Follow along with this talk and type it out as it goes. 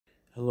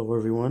Hello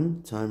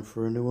everyone, time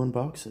for a new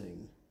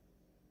unboxing.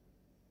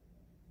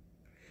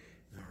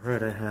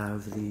 Alright, I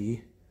have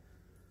the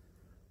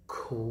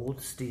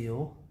Cold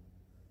Steel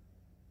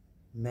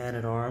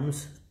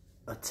Man-at-Arms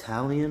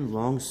Italian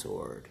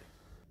Longsword.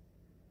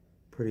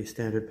 Pretty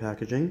standard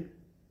packaging.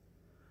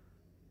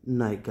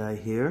 Night Guy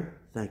here,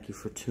 thank you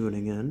for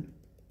tuning in.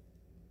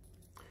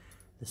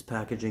 This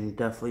packaging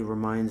definitely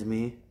reminds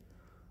me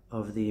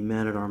of the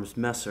Man-at-Arms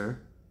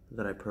Messer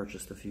that I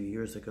purchased a few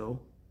years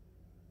ago.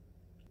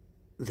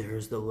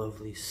 There's the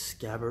lovely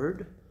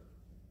scabbard.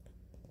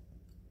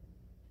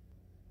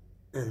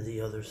 And the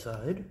other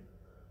side,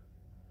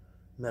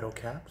 metal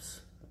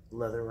caps,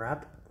 leather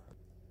wrap.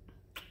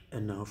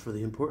 And now for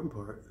the important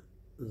part.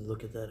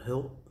 Look at that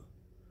hilt,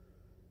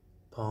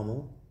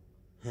 pommel,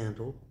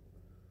 handle,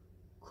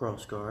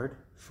 crossguard,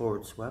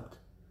 forward swept,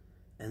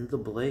 and the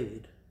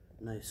blade,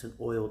 nice and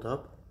oiled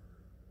up.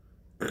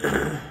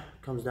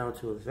 Comes down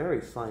to a very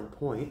fine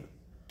point.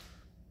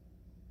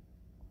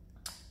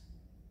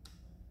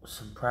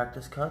 Some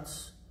practice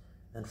cuts,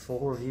 and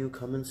full review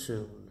coming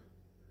soon.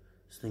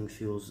 This thing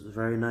feels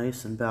very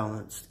nice and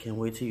balanced. Can't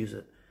wait to use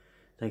it.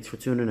 Thanks for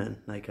tuning in.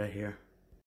 Night Guy here.